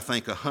freed, I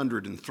think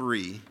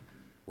 103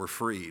 were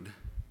freed.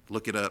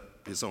 Look it up.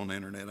 It's on the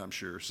internet, I'm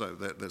sure. So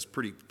that's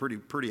pretty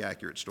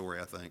accurate story,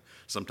 I think.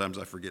 Sometimes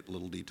I forget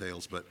little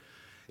details, but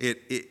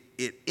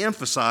it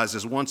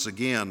emphasizes once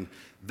again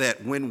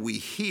that when we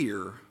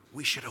hear,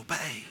 we should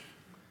obey.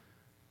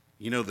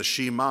 You know, the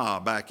Shema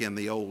back in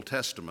the Old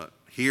Testament,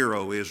 "Hear,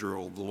 O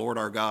Israel, the Lord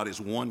our God is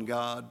one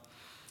God."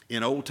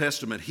 In Old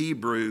Testament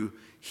Hebrew,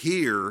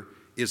 "hear"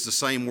 is the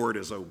same word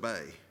as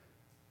 "obey."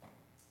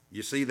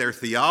 You see, their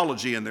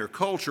theology and their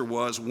culture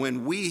was,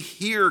 when we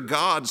hear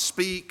God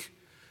speak,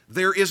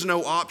 there is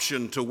no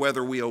option to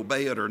whether we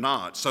obey it or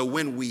not. So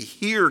when we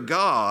hear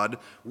God,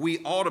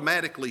 we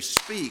automatically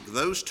speak.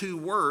 Those 2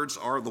 words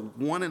are the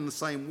one and the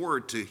same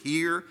word, to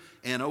hear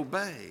and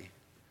obey.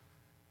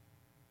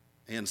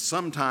 And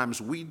sometimes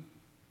we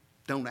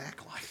don't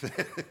act like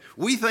that.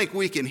 We think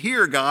we can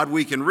hear God,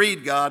 we can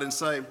read God and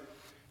say,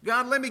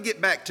 "God, let me get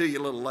back to you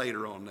a little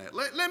later on that.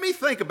 Let me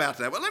think about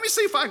that. Well, let me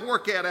see if I can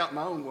work that out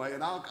my own way,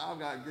 and I'll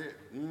get."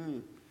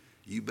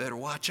 You better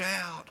watch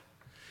out.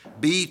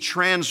 Be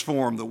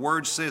transformed. The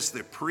word says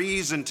the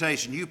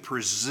presentation. You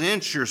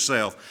present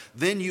yourself.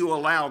 Then you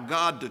allow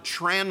God to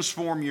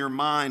transform your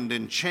mind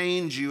and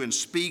change you and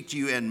speak to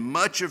you, and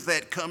much of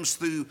that comes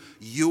through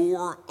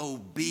your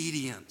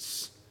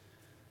obedience.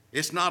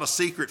 It's not a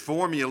secret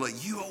formula.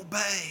 You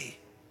obey.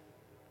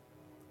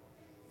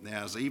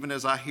 Now, even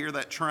as I hear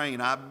that train,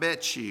 I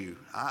bet you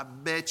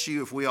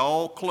if we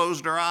all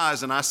closed our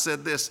eyes and I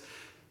said this,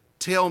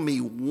 tell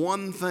me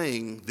one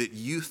thing that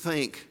you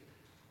think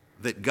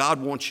that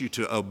God wants you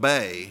to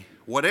obey,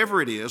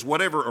 whatever it is,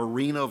 whatever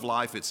arena of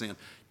life it's in.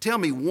 Tell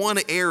me one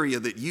area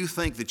that you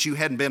think that you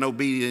hadn't been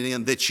obedient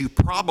in that you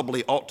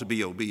probably ought to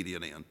be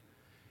obedient in.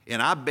 And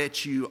I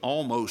bet you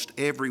almost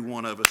every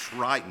one of us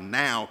right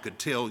now could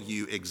tell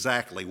you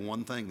exactly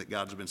one thing that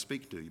God's been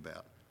speaking to you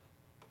about.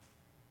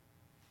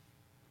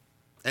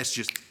 That's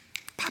just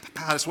pow, pow,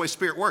 pow. That's the way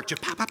Spirit works.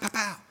 Just pow, pow, pow,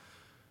 pow.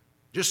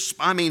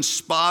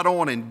 Spot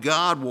on, and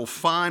God will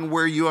find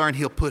where you are, and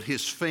He'll put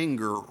His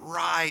finger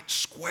right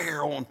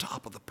square on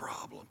top of the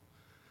problem.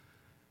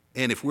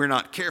 And if we're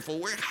not careful,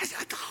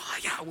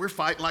 we're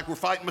fighting like we're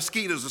fighting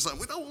mosquitoes or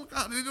something.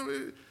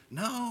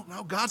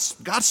 No, God's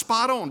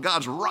spot on.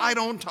 God's right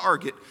on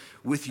target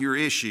with your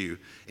issue.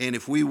 And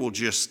if we will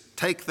just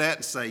take that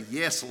and say,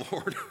 "Yes,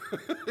 Lord,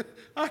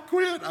 I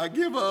quit, I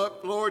give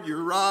up. Lord,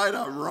 you're right,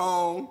 I'm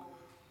wrong."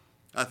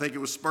 I think it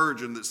was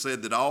Spurgeon that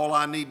said that all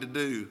I need to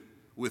do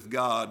with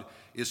God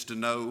is to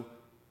know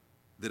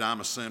that I'm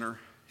a sinner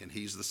and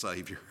He's the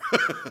Savior.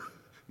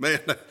 Man,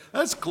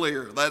 that's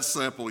clear. That's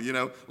simple.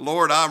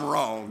 Lord, I'm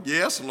wrong.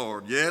 Yes,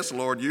 Lord. Yes,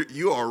 Lord.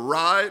 You are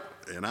right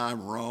and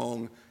I'm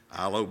wrong.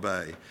 I'll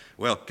obey.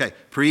 Well, okay,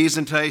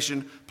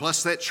 presentation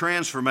plus that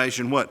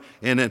transformation, what?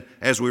 And then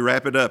as we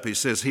wrap it up, he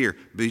says here,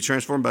 "Be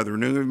transformed by the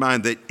renewing of your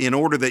mind, that in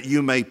order that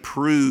you may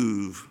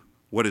prove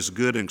what is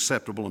good and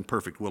acceptable and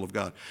perfect will of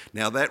God."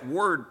 Now that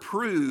word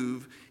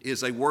 "prove"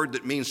 is a word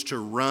that means to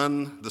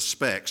run the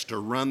specs, to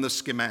run the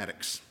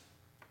schematics.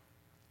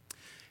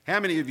 How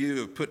many of you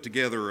have put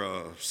together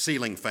a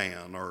ceiling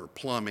fan or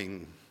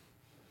plumbing?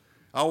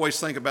 I always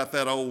think about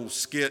that old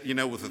skit,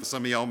 with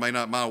some of y'all may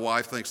not. My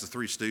wife thinks the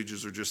Three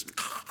Stooges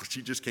are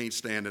she just can't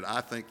stand it.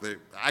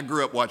 I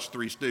grew up watching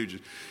Three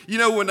Stooges.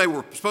 When they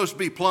were supposed to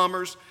be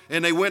plumbers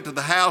and they went to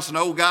the house and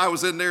the old guy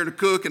was in there to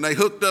cook and they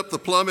hooked up the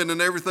plumbing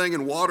and everything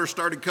and water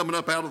started coming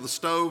up out of the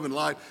stove and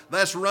light.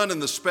 That's running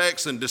the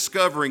specs and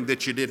discovering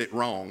that you did it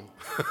wrong.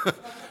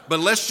 But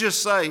let's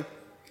just say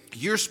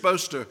you're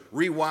supposed to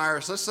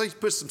rewire, let's say you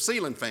put some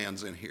ceiling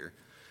fans in here.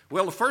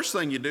 Well, the first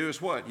thing you do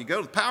is what? You go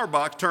to the power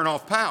box, turn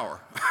off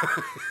power.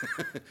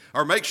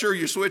 Or make sure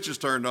your switch is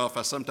turned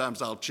off. Sometimes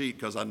I'll cheat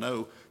because I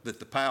know that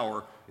the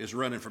power is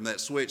running from that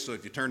switch. So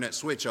if you turn that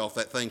switch off,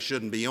 that thing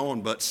shouldn't be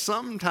on. But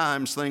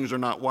sometimes things are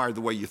not wired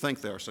the way you think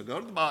they are. So go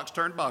to the box,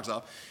 turn the box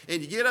off,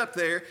 and you get up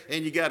there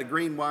and you got a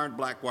green wired,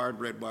 black wired,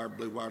 red wired,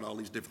 blue wired, all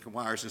these different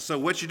wires. And so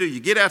what you do, you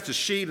get out the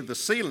sheet of the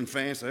ceiling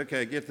fan, say,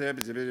 okay, get that,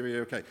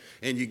 okay.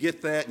 And you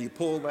get that and you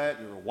pull that,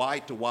 and you're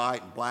white to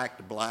white and black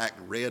to black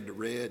and red to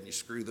red, and you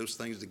screw those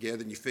things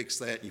together and you fix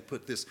that and you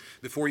put this,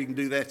 before you can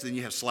do that, then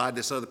you have to slide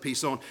this other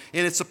piece on.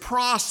 And it's a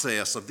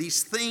process of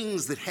these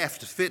things that have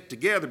to fit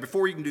together.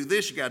 Before you can do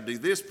this, you got to do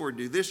this. Before you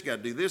do this, you got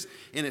to do this.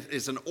 And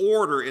it's an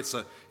order. It's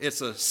a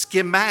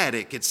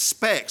schematic. It's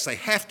specs. They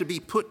have to be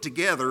put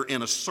together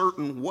in a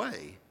certain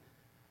way.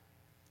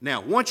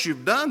 Now, once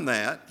you've done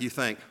that, you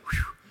think,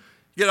 whew,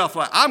 get off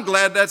like, I'm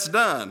glad that's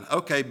done.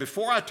 Okay,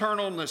 before I turn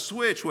on the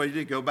switch, what do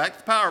you do? Go back to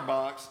the power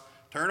box,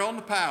 turn on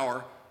the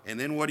power, and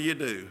then what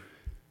do?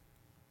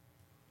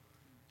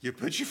 You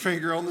put your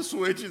finger on the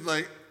switch and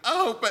think,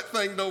 I hope that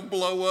thing don't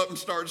blow up and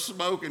start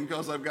smoking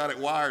because I've got it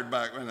wired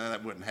back. Well, no,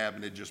 that wouldn't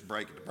happen. It'd just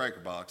break at the breaker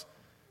box.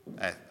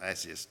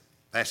 That's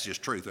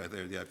just truth right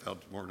there. Yeah, I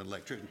felt more than an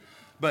electrician.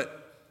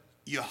 But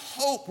you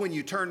hope when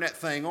you turn that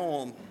thing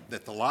on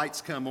that the lights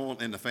come on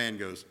and the fan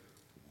goes.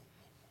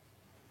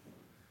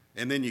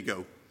 And then you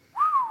go,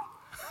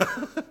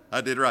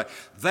 I did right.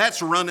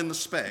 That's running the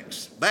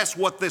specs. That's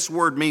what this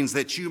word means,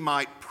 that you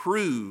might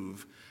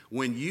prove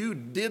when you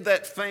did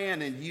that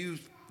fan and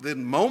the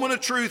moment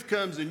of truth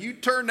comes and you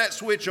turn that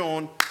switch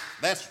on,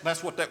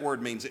 that's what that word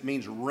means. It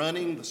means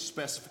running the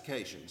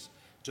specifications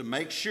to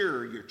make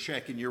sure you're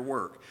checking your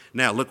work.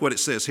 Now, look what it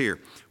says here.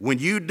 When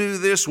you do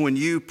this, when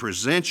you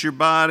present your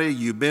body,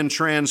 you've been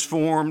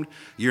transformed,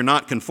 you're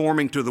not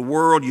conforming to the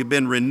world, you've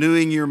been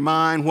renewing your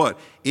mind, what?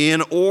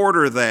 In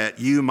order that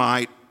you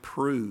might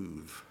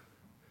prove.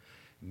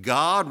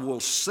 God will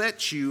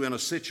set you in a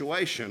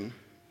situation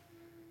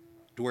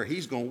to where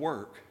He's going to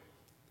work.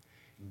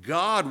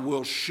 God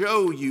will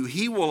show you,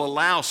 He will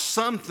allow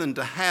something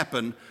to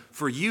happen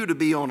for you to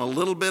be on a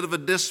little bit of a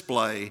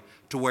display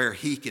to where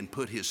He can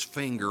put His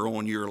finger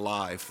on your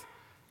life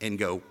and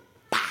go,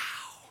 pow.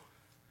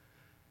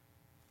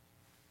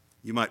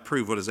 You might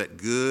prove what is that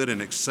good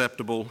and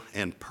acceptable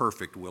and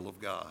perfect will of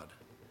God.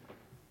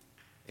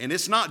 And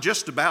it's not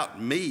just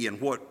about me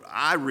and what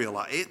I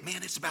realize.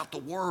 It's about the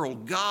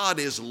world. God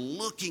is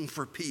looking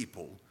for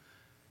people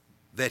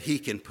that He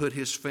can put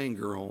His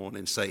finger on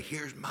and say,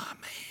 here's my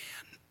man.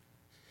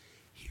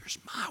 Here's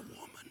my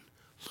woman.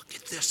 Look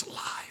at this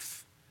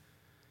life.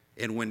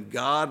 And when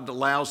God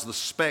allows the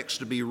specs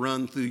to be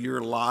run through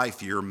your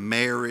life, your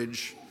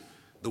marriage,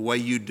 the way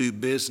you do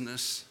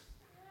business,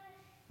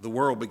 the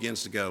world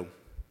begins to go,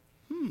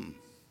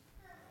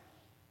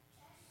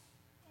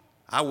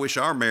 I wish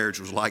our marriage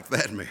was like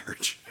that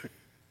marriage.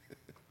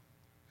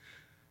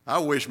 I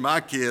wish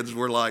my kids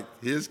were like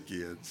his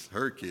kids,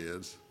 her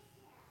kids.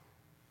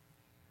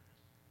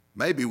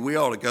 Maybe we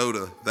ought to go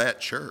to that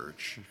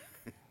church.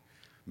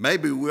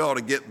 Maybe we ought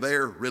to get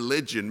their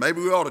religion.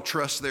 Maybe we ought to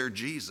trust their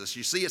Jesus.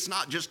 You see, it's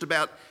not just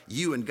about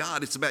you and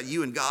God. It's about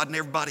you and God and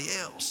everybody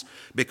else,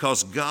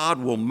 because God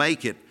will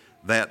make it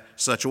that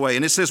such a way.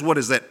 And it says, what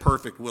is that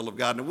perfect will of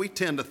God? And we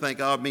tend to think,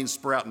 it means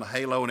sprouting a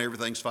halo and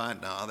everything's fine.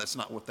 No, that's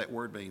not what that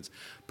word means.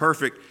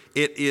 Perfect,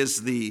 it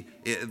is the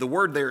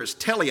word there is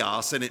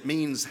teleos, and it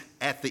means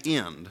at the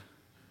end.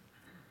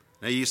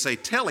 Now you say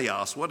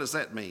teleos, what does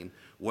that mean?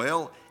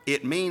 Well,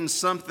 it means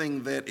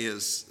something that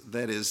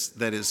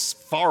is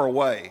far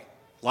away,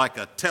 like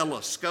a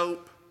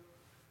telescope.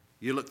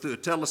 You look through a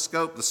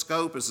telescope, the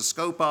scope is the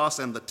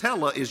scopos, and the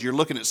tele is you're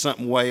looking at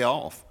something way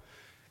off.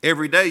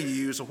 Every day you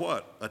use a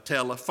what? A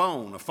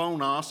telephone. A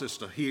phonos is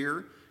to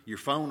hear. Your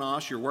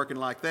phonos, you're working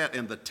like that.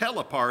 And the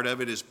tele part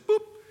of it is, boop,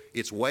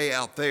 it's way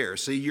out there.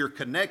 See, you're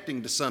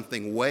connecting to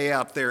something way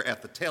out there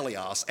at the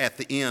teleos, at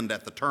the end,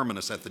 at the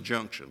terminus, at the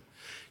junction.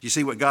 You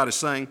see what God is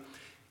saying?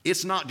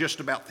 It's not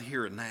just about the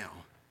here and now.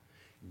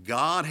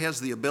 God has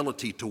the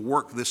ability to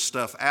work this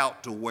stuff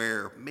out to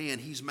where, man,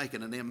 He's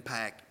making an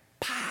impact,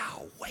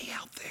 pow, way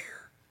out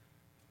there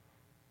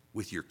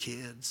with your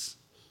kids,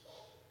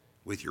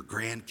 with your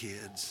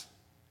grandkids,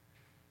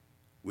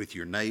 with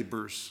your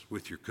neighbors,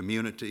 with your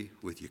community,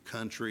 with your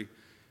country.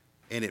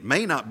 And it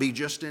may not be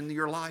just in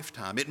your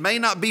lifetime. It may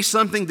not be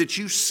something that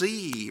you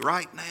see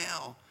right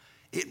now.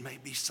 It may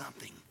be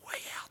something way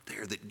out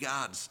there that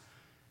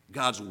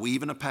God's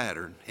weaving a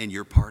pattern and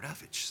you're part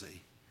of it, you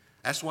see.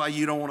 That's why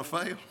you don't want to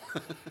fail.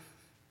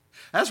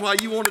 That's why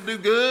you want to do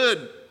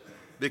good,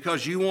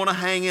 because you want to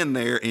hang in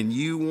there and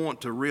you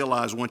want to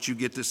realize once you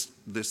get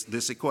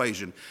this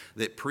equation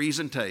that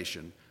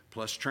presentation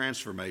plus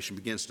transformation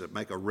begins to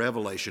make a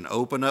revelation,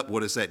 open up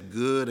what is that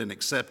good and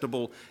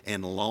acceptable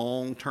and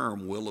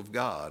long-term will of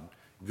God.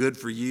 Good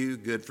for you,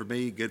 good for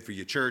me, good for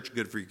your church,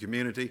 good for your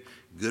community,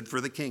 good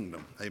for the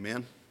kingdom.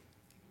 Amen.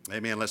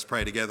 Amen. Let's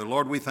pray together.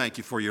 Lord, we thank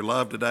you for your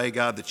love today,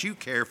 God, that you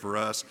care for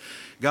us.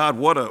 God,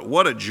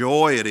 what a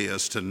joy it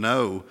is to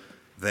know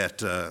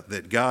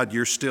that God,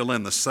 you're still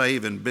in the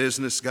saving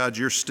business. God,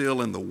 you're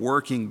still in the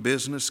working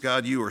business.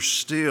 God, you are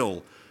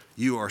still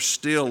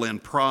in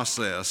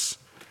process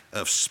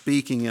of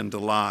speaking into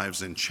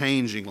lives and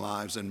changing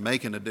lives and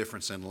making a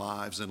difference in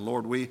lives. And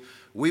Lord, we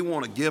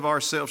want to give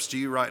ourselves to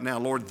you right now.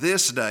 Lord,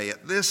 this day,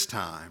 at this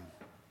time,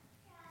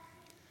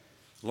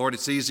 Lord,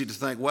 it's easy to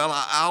think, well,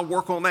 I'll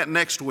work on that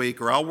next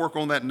week, or I'll work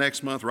on that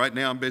next month. Right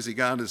now I'm busy,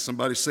 God, as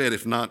somebody said,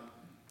 if not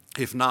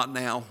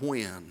now,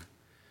 when?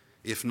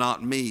 If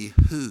not me,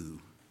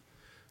 who?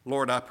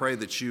 Lord, I pray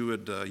that you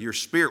would, your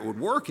Spirit would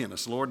work in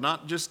us, Lord,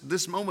 not just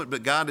this moment,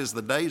 but God, as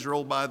the days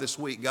roll by this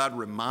week, God,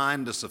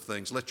 remind us of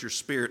things. Let your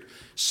Spirit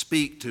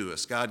speak to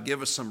us. God,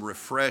 give us some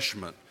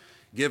refreshment.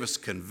 Give us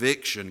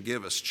conviction.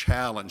 Give us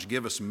challenge.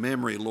 Give us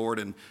memory, Lord,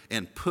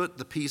 and put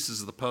the pieces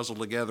of the puzzle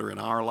together in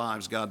our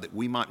lives, God, that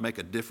we might make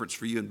a difference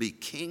for you and be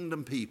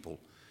kingdom people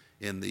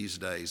in these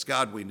days.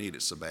 God, we need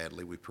it so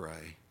badly, we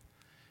pray.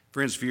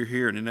 Friends, if you're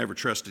here and you never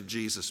trusted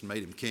Jesus and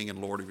made him King and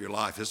Lord of your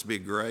life, this would be a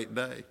great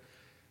day.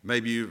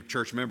 Maybe you're a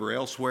church member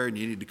elsewhere and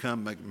you need to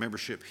come make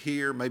membership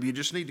here. Maybe you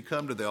just need to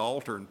come to the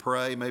altar and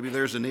pray. Maybe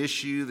there's an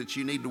issue that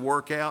you need to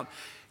work out.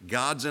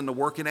 God's in the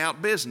working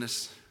out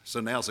business, so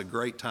now's a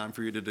great time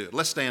for you to do it.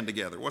 Let's stand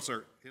together. What's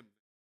our hymn?